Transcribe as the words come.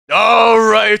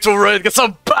Alright, guys,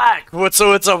 I'm back! What's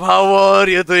up, how are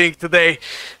you doing today?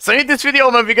 So in this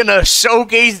video, man, we're gonna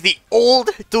showcase the old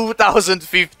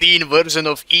 2015 version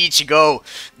of ICHIGO,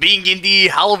 being in the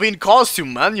Halloween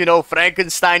costume, man. You know,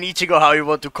 Frankenstein ICHIGO, how you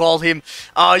want to call him.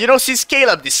 You know, since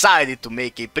Caleb decided to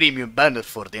make a premium banner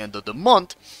for the end of the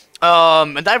month,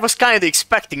 and I was kind of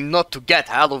expecting not to get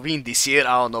Halloween this year,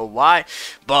 I don't know why,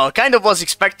 but kind of was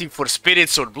expecting for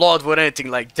spirits or blood or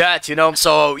anything like that, you know,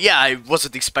 so yeah, I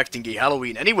wasn't expecting a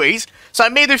Halloween anyways, so I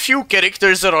made a few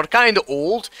characters that are kind of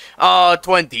old,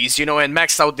 20s, you know, and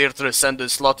maxed out their Transcended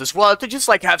slot as well, to just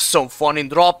like have some fun in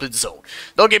Dropped Zone.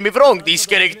 Don't get me wrong, these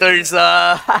characters,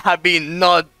 have been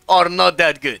are not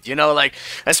that good, you know, like,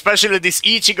 especially this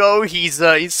ICHIGO, he's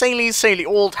insanely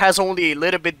old, has only a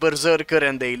little bit Berserker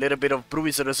and a little bit of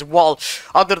Bruiser as well.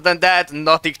 Other than that,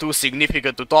 nothing too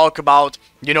significant to talk about.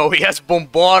 You know, he has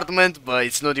Bombardment, but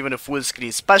it's not even a full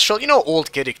screen special, you know,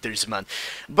 old characters, man.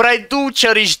 But I do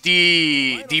cherish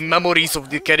the memories of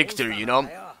the character, you know.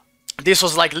 This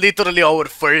was like literally our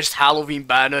first Halloween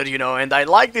banner, you know, and I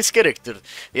like this character.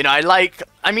 You know,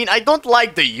 I mean, I don't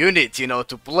like the unit, you know,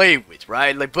 to play with,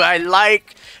 right? Like, but I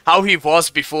like how he was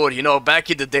before, you know,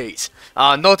 back in the days.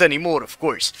 Not anymore, of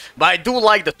course. But I do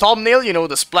like the thumbnail, you know,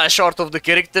 the splash art of the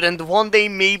character, and one day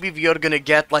maybe we are gonna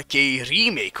get like a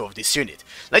remake of this unit.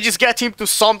 Let's just get him to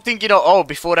something, you know. Oh,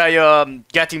 before I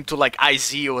get him to like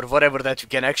IZ or whatever that you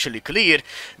can actually clear,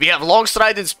 we have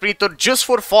Longstride and Sprinter just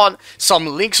for fun. Some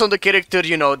links on the character,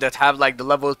 you know, that have like the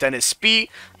level 10 SP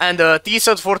and a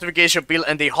T-set fortification pill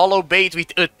and a hollow bait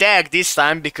with attack this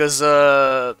time, because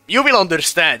you will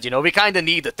understand, you know, we kinda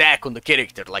need attack on the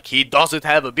character, like he doesn't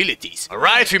have abilities.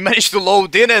 Alright, we managed to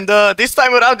load in, and this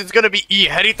time around it's gonna be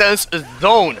Inheritance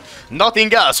Zone,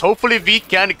 nothing else. Hopefully we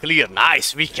can clear.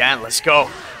 Nice, we can, let's go.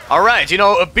 Alright, you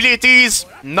know, abilities,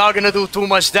 not gonna do too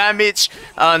much damage,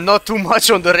 not too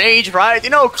much on the range, right? You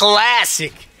know,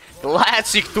 classic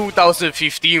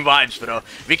 2015 vibes, bro.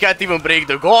 We can't even break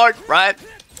the guard, right?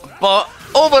 But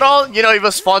overall, you know, it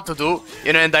was fun to do,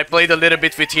 you know, and I played a little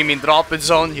bit with him in Dropped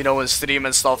Zone, you know, in stream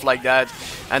and stuff like that.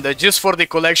 And just for the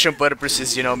collection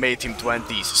purposes, you know, made him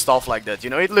 20s, stuff like that,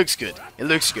 you know, it looks good. It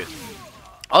looks good.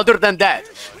 Other than that,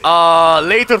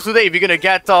 later today we're gonna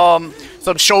get some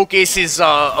showcases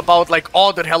about like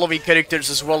other Halloween characters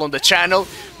as well on the channel,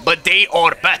 but they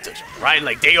are better, right?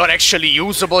 Like, they are actually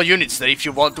usable units that if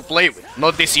you want to play with,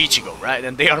 not this ICHIGO, right?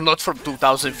 And they are not from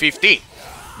 2015,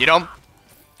 you know?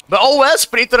 But oh well,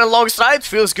 Sprinter and Longstride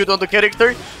feels good on the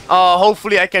character.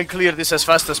 Hopefully I can clear this as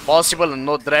fast as possible and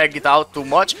not drag it out too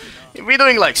much. We're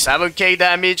doing like 7k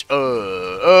damage.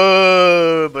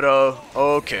 Bro.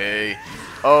 Okay.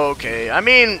 Okay. I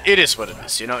mean, it is what it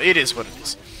is, you know, it is what it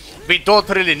is. We don't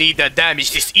really need that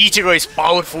damage. This ICHIGO is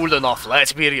powerful enough,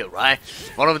 let's be real, right?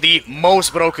 One of the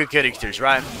most broken characters,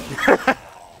 right?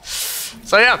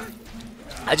 So yeah,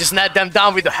 I just nailed them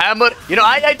down with the hammer. You know,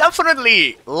 I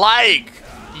definitely like,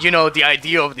 you know, the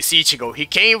idea of this ICHIGO. He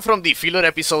came from the filler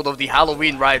episode of the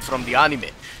Halloween ride from the anime.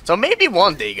 So maybe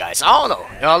one day, guys, I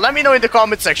don't know. Let me know in the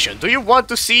comment section. Do you want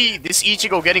to see this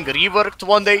ICHIGO getting reworked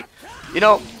one day? You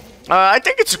know, I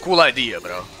think it's a cool idea,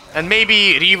 bro. And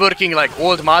maybe reworking like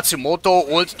old Matsumoto,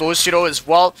 old Toshiro as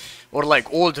well, or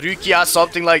like old Rukia,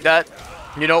 something like that.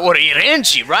 You know, or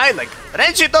Renji, right? Like,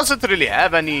 Renji doesn't really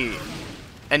have any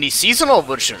seasonal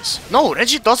versions. No,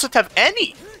 Renji doesn't have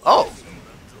any. Oh.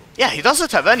 Yeah, he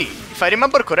doesn't have any. If I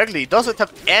remember correctly, he doesn't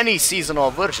have any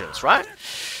seasonal versions, right?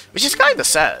 Which is kinda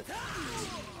sad.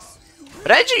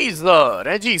 Renji is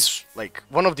like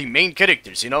one of the main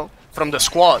characters, you know, from the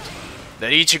squad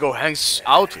that Ichigo hangs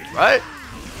out with, right?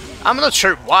 I'm not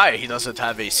sure why he doesn't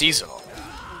have a seasonal,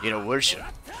 you know, version.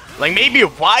 Like maybe a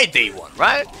wide day one,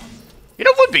 right? You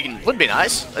know, would be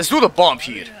nice. Let's do the bomb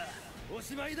here.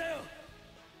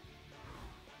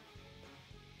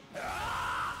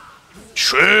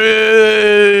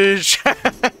 Shush!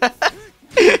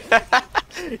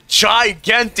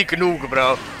 Gigantic nuke,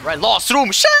 bro. Right, lost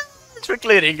room. Shit! We're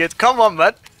clearing it. Come on,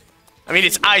 man. I mean,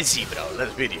 it's IZ, bro. That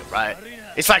video, right?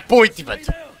 It's like point event.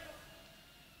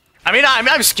 I mean,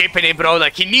 I'm skipping it, bro.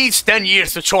 Like, he needs 10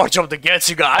 years to charge up the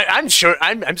Getsuga. I'm sure.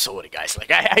 I'm sorry, guys.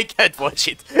 Like, I can't watch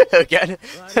it again.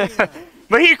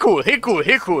 But he cool.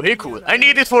 I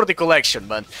need it for the collection,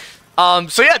 man.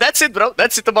 So yeah, that's it, bro.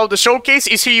 That's it about the showcase.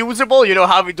 Is he usable? You know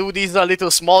how we do these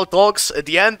little small talks at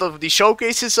the end of the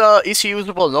showcases. Is he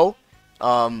usable? No.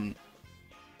 On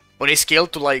a scale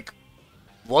to like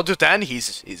 1 to 10,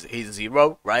 he's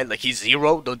 0, right? Like, he's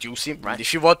 0, don't use him, right?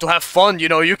 If you want to have fun, you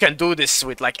know, you can do this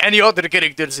with, like, any other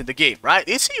characters in the game, right?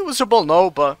 Is he usable? No,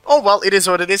 but, oh well, it is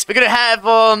what it is. We're gonna have,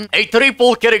 a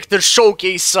triple character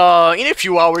showcase, in a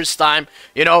few hours' time,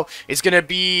 you know? It's gonna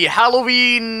be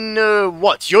Halloween,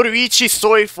 what? Yoruichi,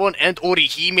 Soifon, and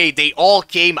Orihime, they all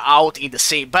came out in the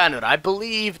same banner. I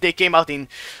believe they came out in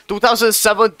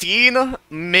 2017,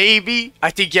 maybe? I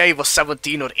think, yeah, it was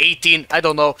 17 or 18, I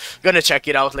don't know. Gonna check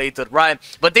it out later, right?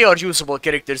 But they are usable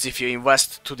characters if you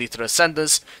invest to the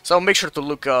Transcendence, so make sure to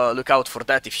look out for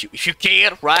that if you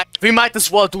care, right? We might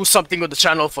as well do something on the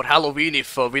channel for Halloween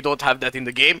if we don't have that in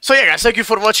the game. So yeah, guys, thank you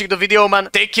for watching the video, man.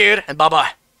 Take care and bye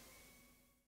bye.